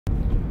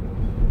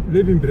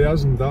Lep in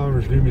prijazen dan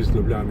vam želim iz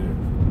Ljubljane.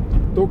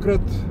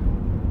 Tokrat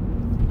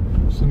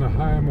se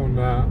nahajamo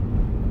na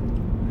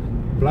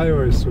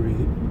Blajojsovi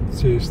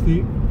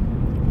cesti,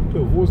 to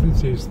je vozni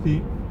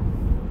cesti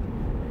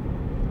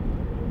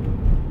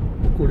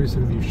okoli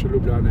središča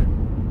Ljubljane.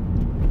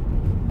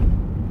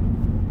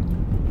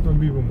 No,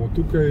 mi bomo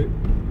tukaj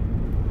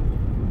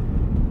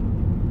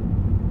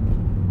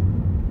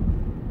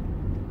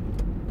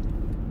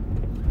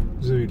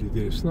zavili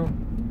desno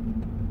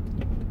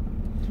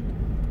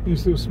in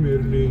se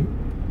usmerili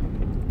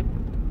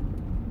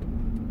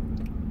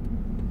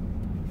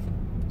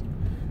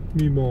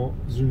mimo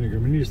zunanjega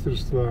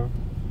ministrstva,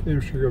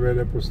 nemškega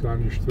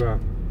veleposlaništva,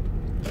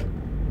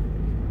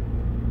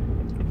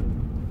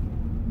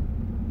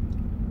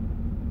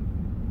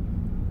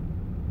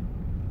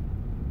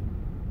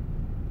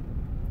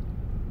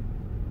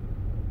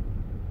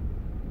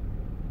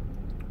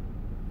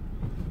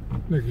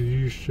 na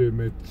križišče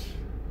med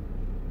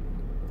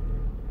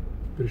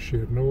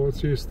Prešernovo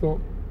cesto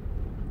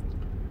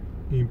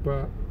in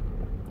pa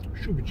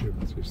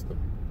Šubičevo cesto.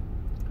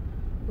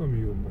 No,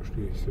 mi bomo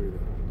šli seveda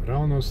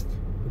naravnost,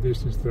 na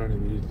desni strani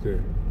vidite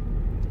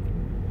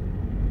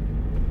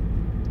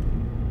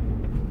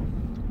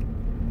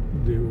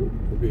del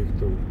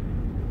objektov,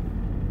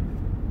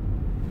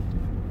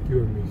 ki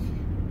vam jih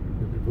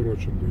ne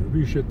priporočam, da jih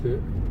obiščete.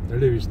 Na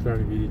levi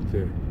strani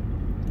vidite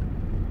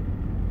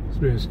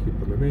slovenski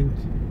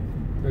parlament,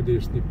 na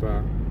desni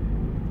pa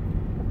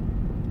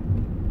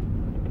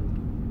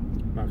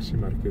Maxi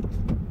Market,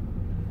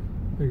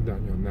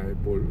 nekdanjo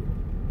najbolj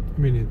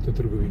eminentno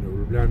trgovino v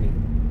Ljubljani.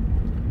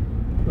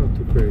 No,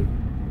 tukaj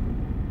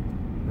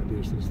na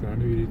desni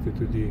strani vidite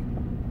tudi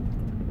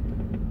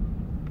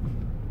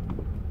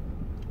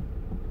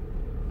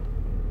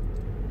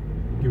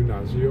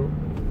gimnazijo,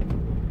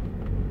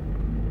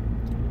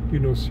 ki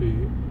nosi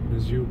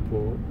naziv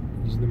po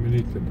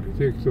znamenitem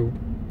arhitektu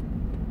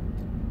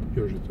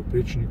Jožetu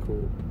Plečniku.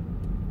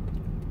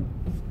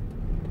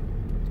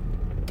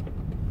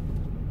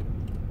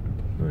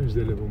 No in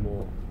zdaj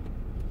bomo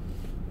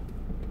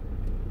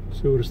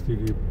se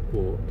uvrstili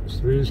po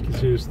Slovenski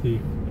cesti.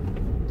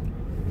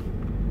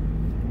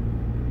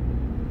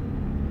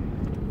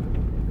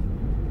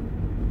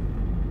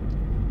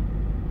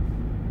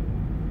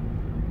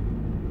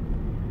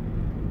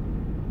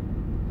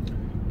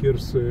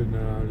 Kjer se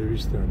na levi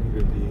strani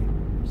gradi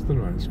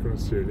stanovanjsko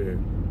naselje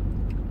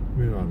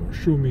imenovano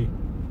Šumi.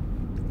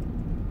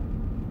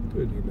 To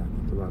je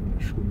nekdanja tovarna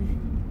Šumi,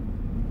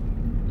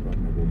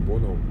 tovarna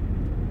bombonov.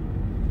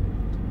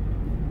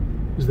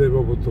 Zdaj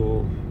pa bo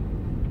to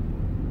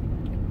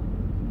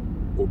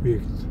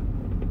objekt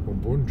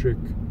bombonček,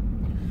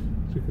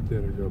 za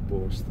katerega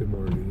boste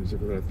morali za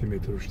kvadratni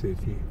meter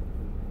šteti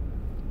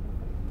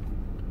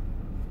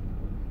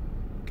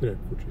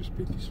krepko čez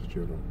 5000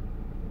 evrov.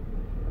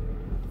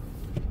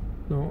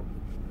 No,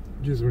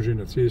 če smo že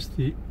na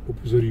cesti,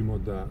 opozorimo,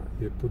 da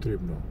je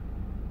potrebno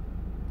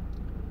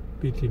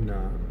biti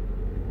na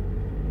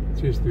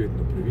cesti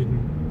vedno previden,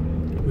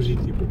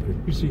 voziti po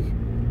predpisih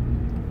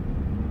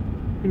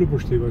in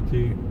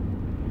upoštevati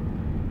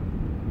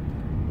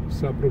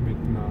vsa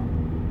prometna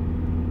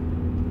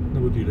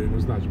navodila in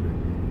označbe.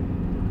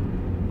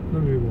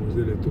 No, mi bomo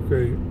zdaj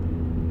tukaj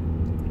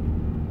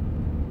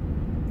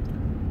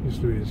iz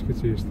Slovenske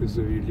ceste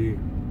zavili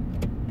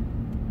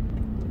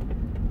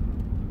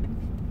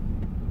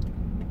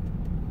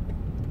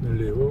na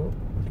levo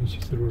in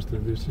sicer boste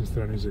na desni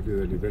strani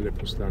zagledali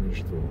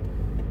veleposlaništvo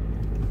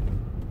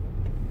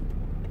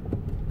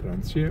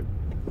Francije.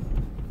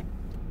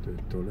 To je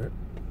tole,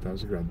 ta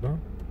zgradba.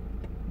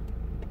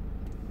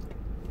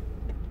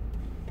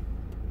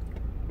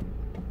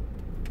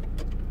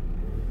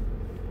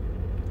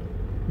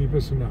 Mi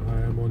pa se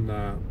nahajamo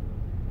na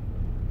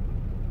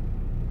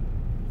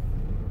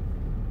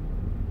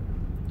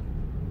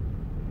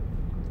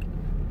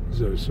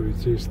Zajsovi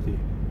cesti,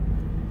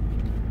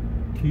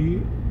 ki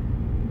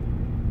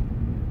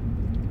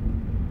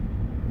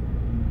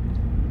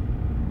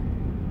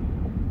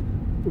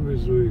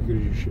povezuje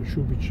križišče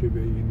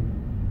Šubičeve in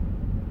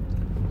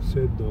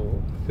vse do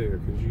tega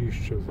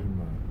križišča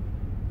oziroma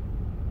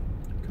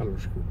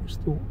Karlovškega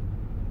mostu,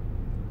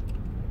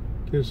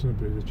 kjer se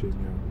naprej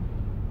začenja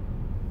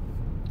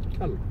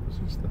Karlovška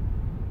cesta.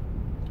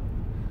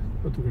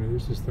 Pa tukaj na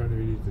desni strani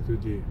vidite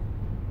tudi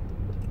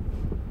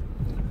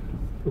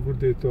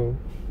fakulteto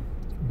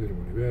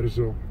oziroma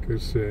univerzo, kjer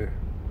se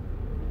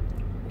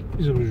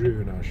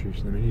izobražujejo naši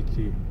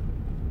znameniti,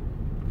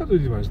 pa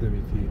tudi manj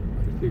znameniti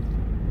arhitekti.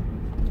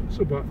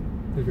 So pa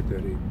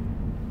nekateri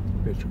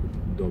več kot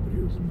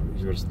dobri oziroma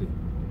izvrstni,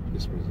 ki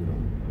smo zelo.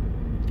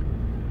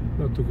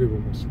 No, tukaj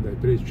bomo sedaj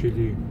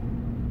prečeli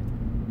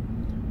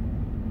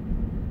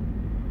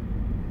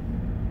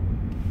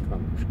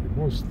Karlovški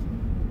most,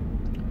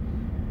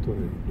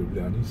 torej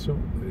Ljubljanico,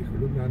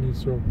 reko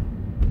Ljubljanico.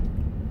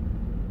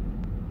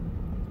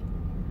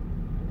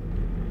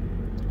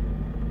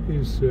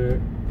 In se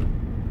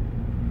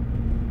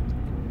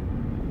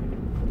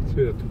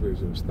seveda tukaj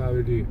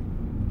zaustavili,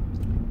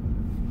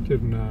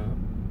 ker na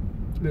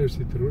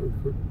Levski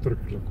trg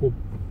lahko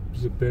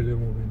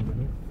zapeljemo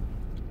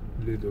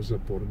do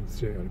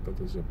zapornice ali pa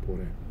do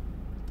zapore.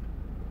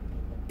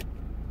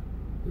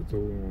 Zato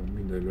bomo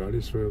mi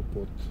nadaljevali svojo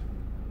pot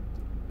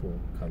po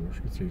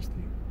Karlovški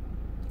cesti.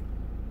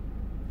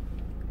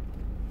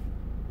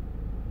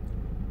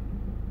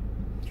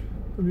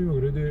 Pa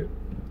mimogrede,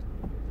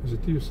 za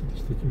tiste,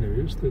 ki ne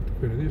veste,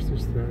 tukaj na desni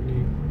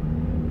strani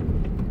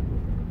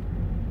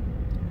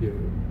je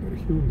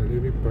arhiv, na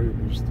levi pa je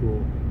v bistvu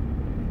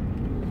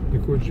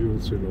nekoč živel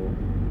celo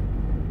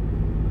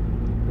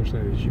naš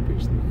največji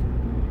pesnik,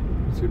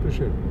 Ice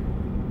Prešeren.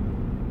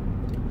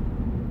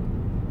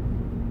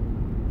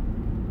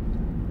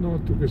 No,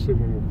 tukaj se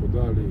bomo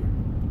podali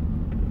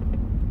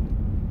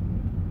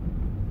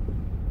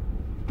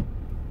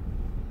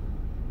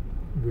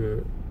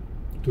v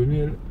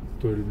tunel,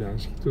 to je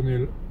ljubljanski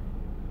tunel,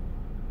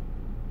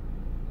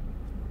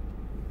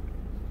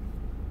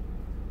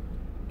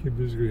 ki je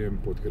bil zgrajen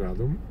pod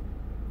gradom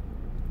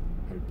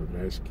ali pa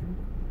grajskim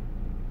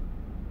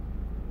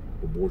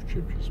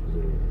pobočjem, če smo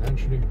zelo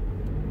natančni,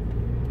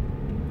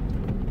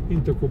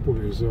 in tako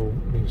povezal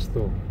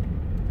mesto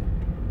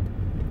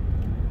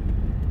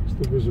s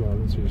to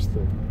vezovalno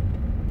cesto,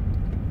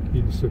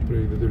 ki se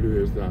prej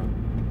nadaljuje zdaj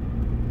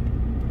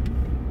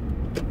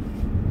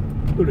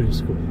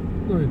Dolenjsko.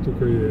 No in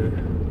tukaj je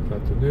ta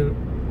tunel,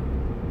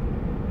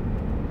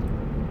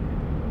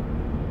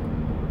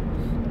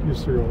 ki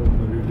so ga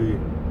obnovili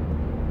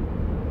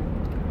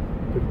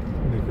pred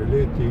nekaj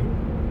leti,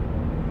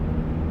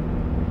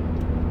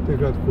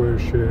 takrat, ko je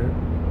še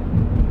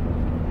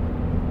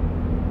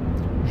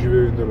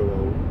živel in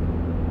deloval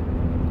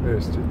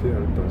SCT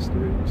ali pa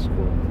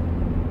slovensko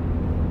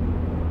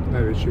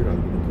največje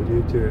gradbeno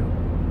podjetje.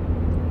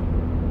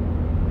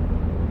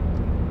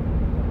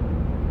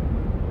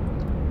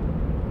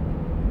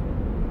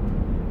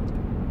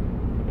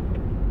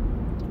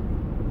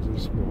 Zdaj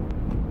smo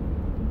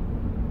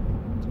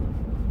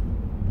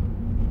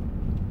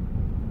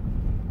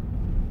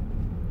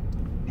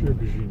že v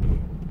bližini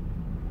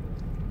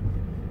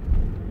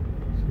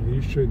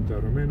središča in ta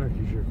rumena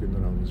hiša, ki jo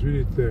naravnost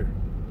vidite,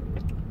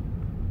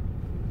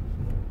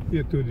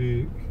 je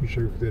tudi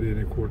hiša, v kateri je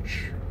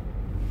nekoč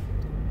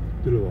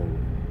deloval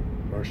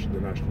vaš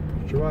današnji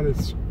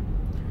poročevalec,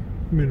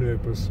 imenuje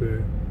pa se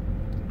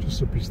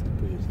časopisni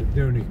podjetje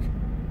Dnevnik.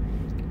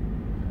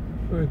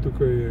 No in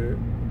tukaj je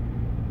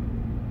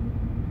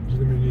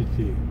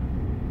znameniti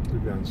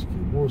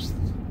ljubljanski most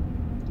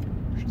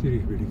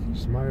 4 velikih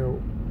zmajev,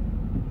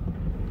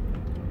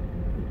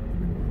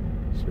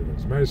 seveda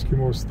Zmajski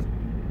most.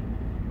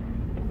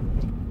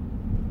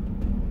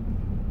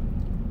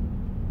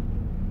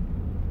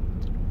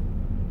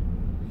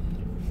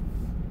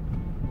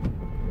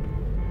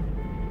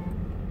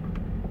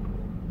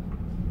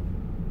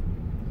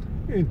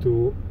 In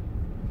tu,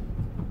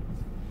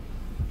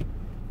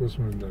 ko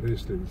smo na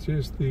res levi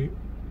cesti,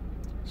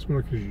 smo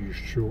na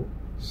križišču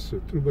s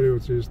Trubarjevo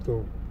cesto,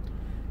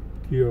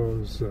 ki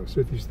jo za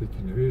vse tiste,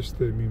 ki ne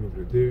veste,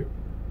 mimogrede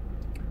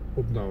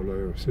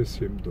obnavljajo vse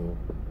sem do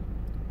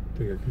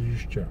tega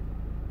križišča.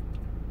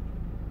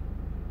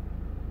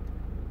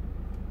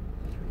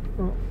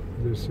 No,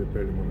 zdaj se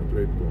peljemo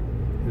naprej po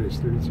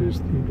Reslevi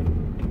cesti.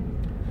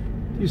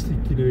 Tisti,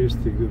 ki ne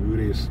veste, kdo je bil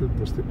Resl,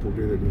 boste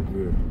pogledali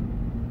v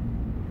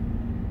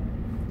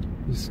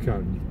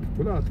iskalnik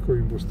podatkov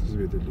in boste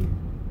zvedeli,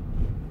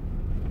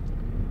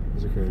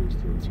 zakaj je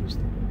Resleva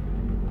cesta.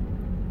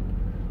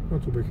 No,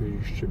 to je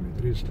križišče med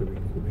Resleve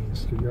in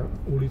Kobenskega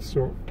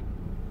ulico.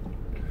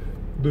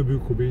 Kdo je bil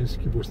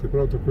Kobenski, boste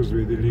prav tako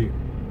zvedeli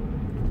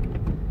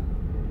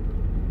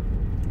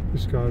v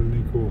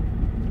iskalniku,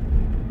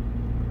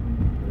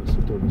 da se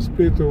to na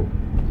spletu,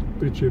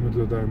 pri čemer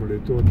dodajemo le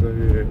to, da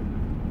je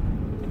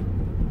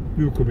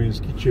bil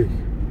Kobenski Čeh.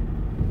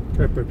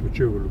 Kaj pa je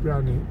počel v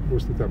Ljubljani,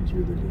 boste tam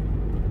zvedeli.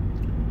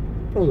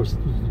 Prav, da se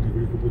tudi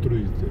nekoliko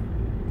potrudite.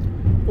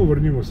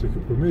 Vrnimo se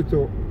k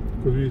prometu.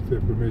 Kot vidite,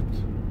 je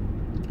promet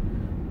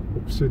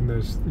ob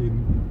 17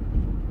 in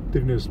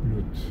 13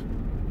 minut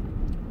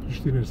pri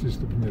 14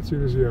 stopinjah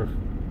Celzija v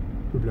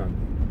Ljubljani.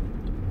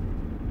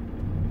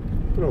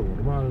 Prav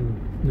normalen,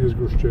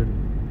 nezgoščen,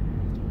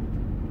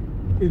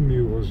 in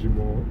mi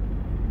vozimo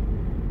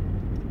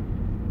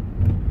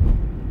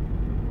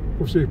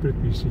po vseh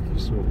predpisih, ki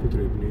so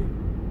potrebni,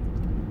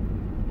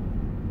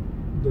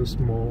 da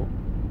smo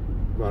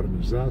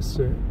varni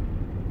zase,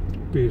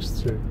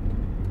 pešce,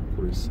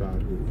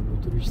 kolesarje in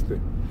motoriste,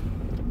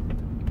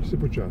 ki se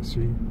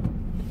počasi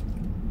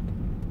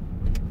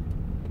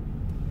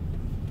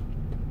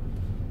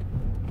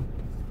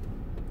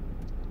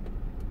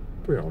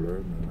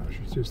pojavljajo na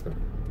naših cestah.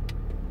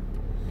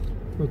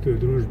 No, to je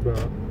družba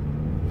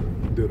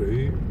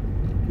DRI,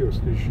 ki jo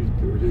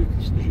slišite,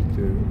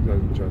 v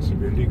zadnjem času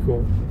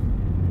veliko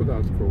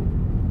podatkov.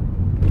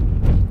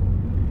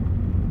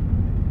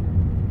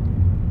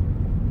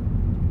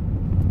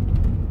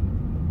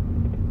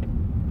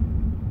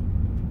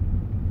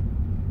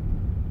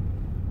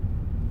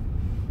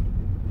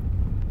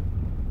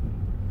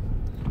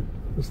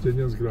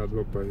 Naslednja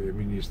zgradba pa je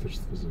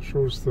Ministrstvo za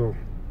šolstvo,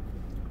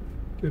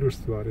 kjer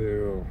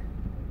ustvarjajo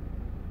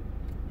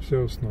vse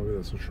osnove,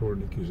 da so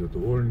šolniki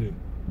zadovoljni,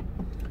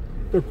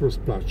 tako s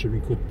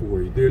plačami kot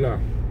pogoji dela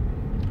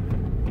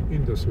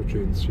in da so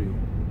učenci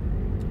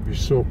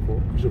visoko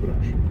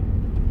izobraženi.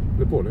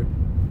 Lepo, ne?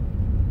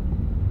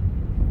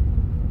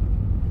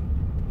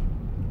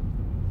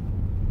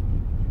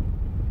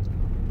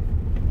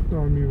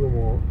 No, mi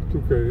bomo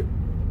tukaj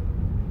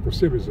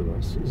posebej za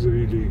vas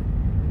zavili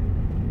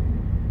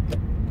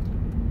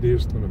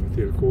desno na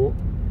Metelkovo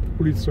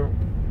ulico.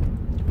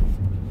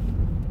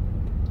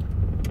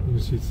 In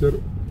sicer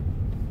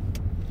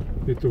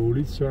je to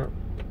ulica,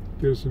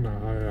 kjer se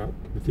nahaja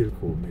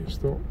Metelkovo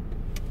mesto,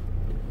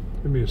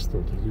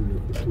 mesto traditivne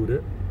kulture.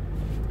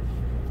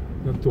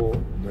 Na to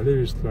na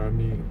levi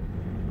strani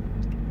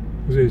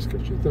muzejska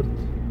četrt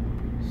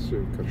s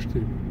kar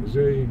 4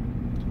 muzeji.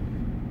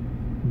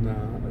 Na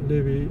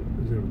levi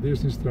oziroma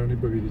desni strani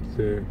pa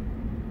vidite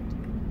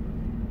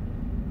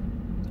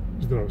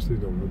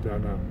zdravstveni dom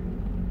Ljubljana,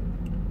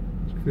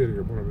 s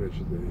katerega moram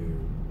reči, da je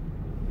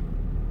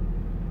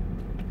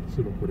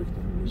zelo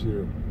korektno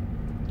organiziran.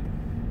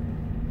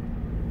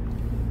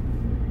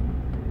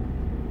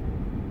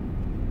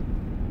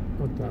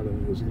 Pa tale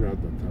je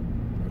zgradba tam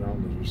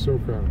naravno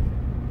visoka,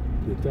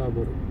 je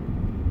tabor,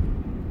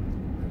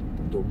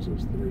 dom za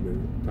ostarele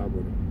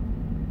tabor,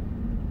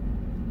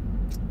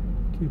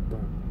 ki pa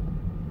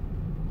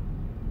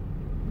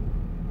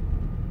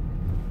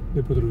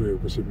ne potrebujejo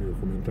posebnega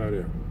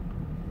komentarja.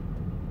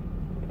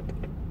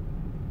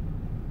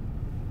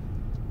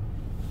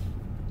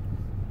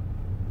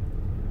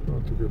 No,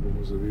 tukaj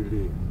bomo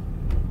zavili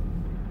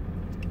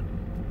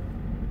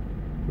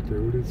po tej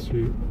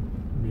ulici,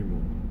 mimo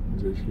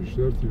muzejski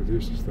četrti, na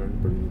desni strani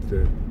pa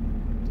vidite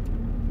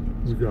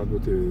zgradbo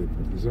TV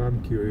Partizan,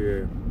 ki jo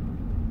je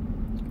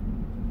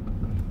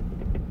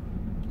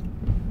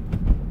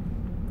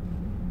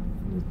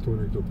to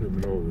nekdo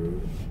preimenoval v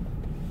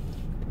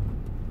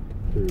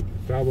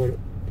tabor.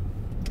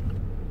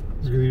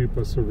 Zgradili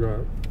pa so ga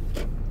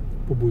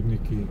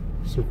pobudniki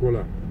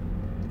Sokola,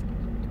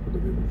 tako da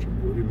vemo, o čem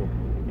govorimo.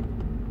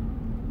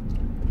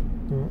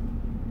 No,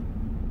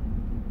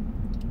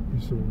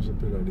 mi se bomo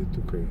zapeljali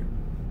tukaj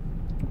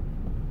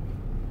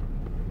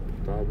po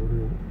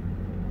taborju,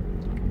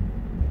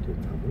 to je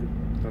tabor,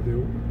 ta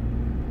del,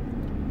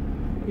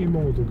 in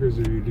bomo tukaj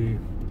zavili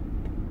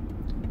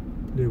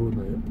levo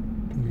na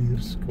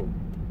Ilirsko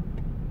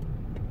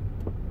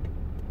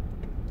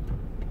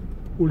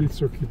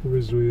ulico, ki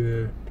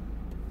povezuje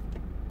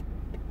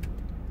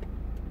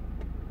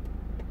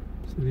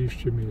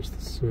središče mesta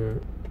s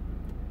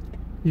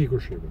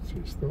Njegoševo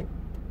cesto,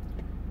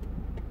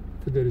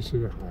 v kateri se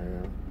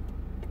nahaja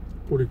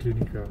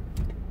poliklinika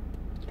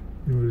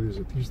in uredi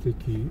za tiste,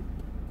 ki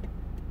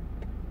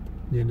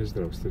njene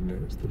zdravstvene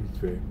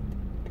storitve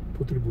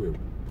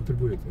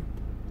potrebujete.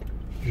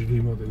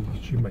 Želimo, da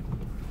jih čim manj.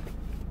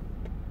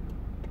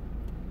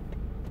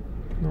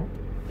 No.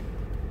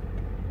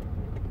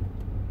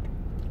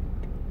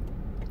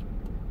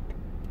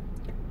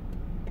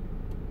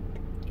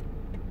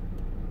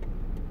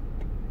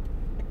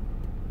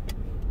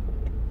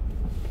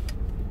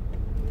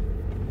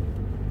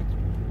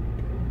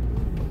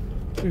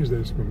 In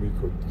zdaj smo mi,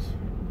 kot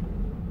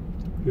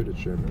je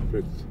rečeno,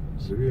 pred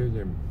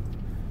zavijanjem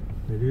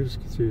na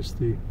Ilirski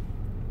cesti.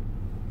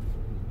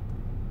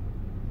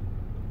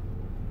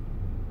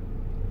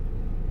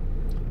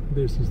 Na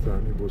desni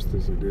strani boste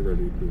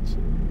zagledali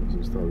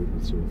zaustavili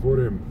pred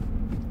semaforjem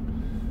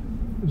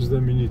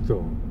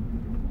znamenito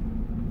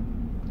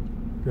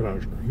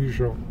garažno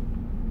hišo,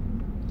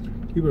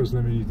 ki pa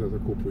znamenita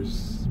tako po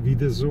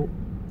videzu,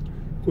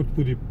 kot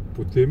tudi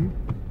potem,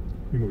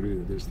 mimogrede,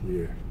 na desni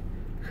je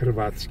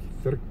Hrvatski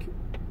trg,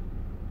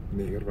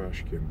 ne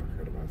hrvaški, ampak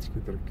Hrvatski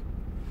trg.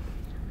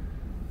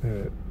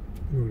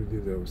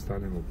 Mimogrede, da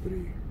ostanemo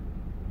pri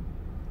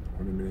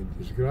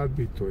eminentni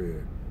zgradbi, to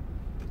je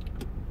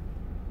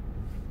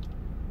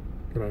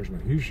garažna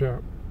hiša,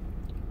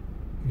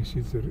 in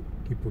sicer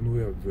ki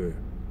ponuja v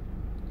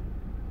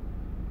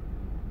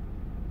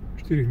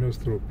 4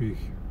 nadstropjih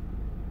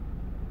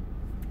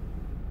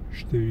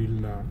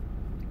številna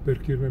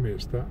parkirna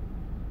mesta,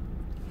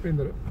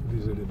 vendar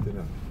tudi za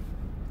denar.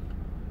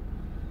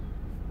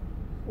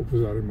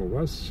 Opozarjamo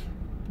vas,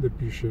 da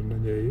piše na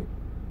njej,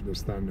 da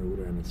stane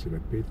ura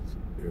 1,5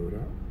 evra.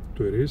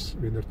 To je res,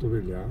 vendar to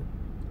velja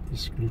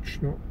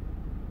izključno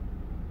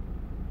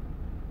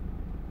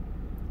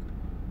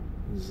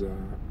za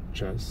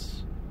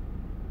čas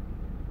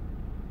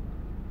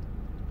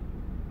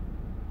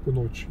po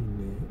noči,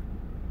 ne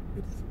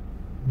med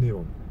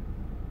dnevom.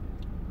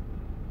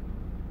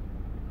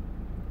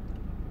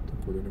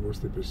 Tako da ne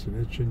boste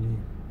presenečeni,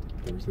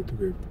 da boste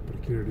tukaj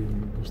parkirali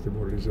in boste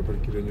morali za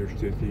parkiranje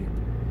odšteti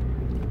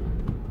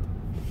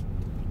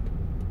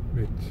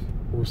med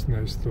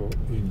 18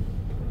 in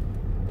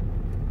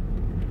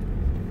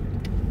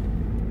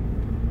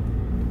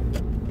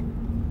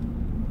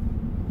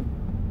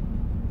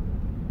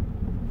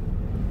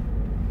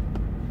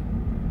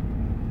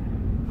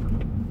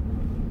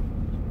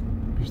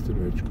 200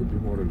 več, kot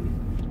bi morali.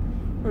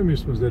 Mi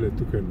smo zdaj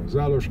tukaj na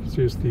Zaloški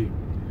cesti,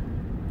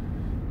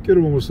 Ker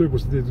bomo svoj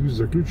posnetek tudi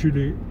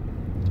zaključili,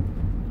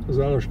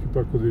 založki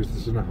pa, kot veste,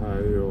 se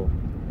nahajajo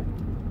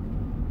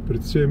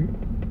predvsem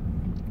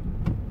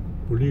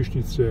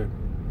bolnišnice,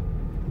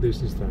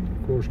 desni strani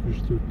Ekološki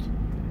inštitut,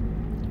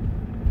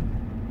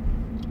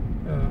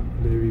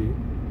 levi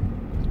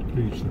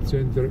klinični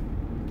center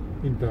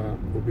in ta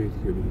objekt,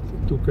 ki ga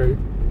vidite tukaj,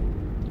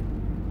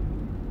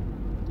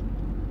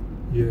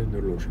 je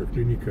nevrološka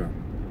klinika.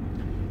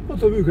 No,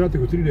 to je bil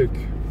kratek utrinek,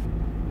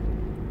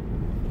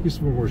 ki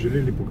smo ga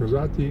želeli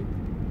pokazati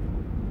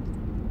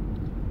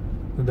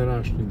na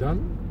današnji dan.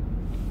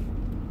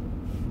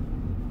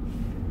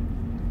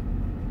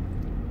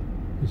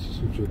 In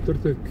se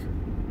četrtek,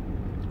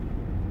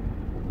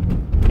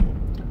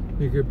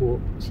 nekaj po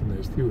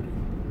 17. uri.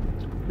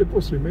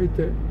 Lepo se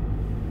imejte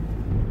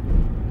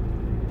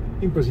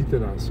in pazite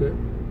nase,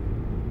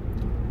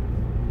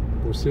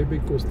 posebej,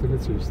 ko ste na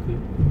cesti,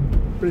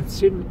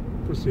 predvsem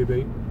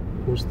posebej,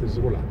 ko ste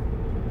z volanom.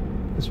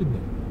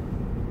 Nasvidenje.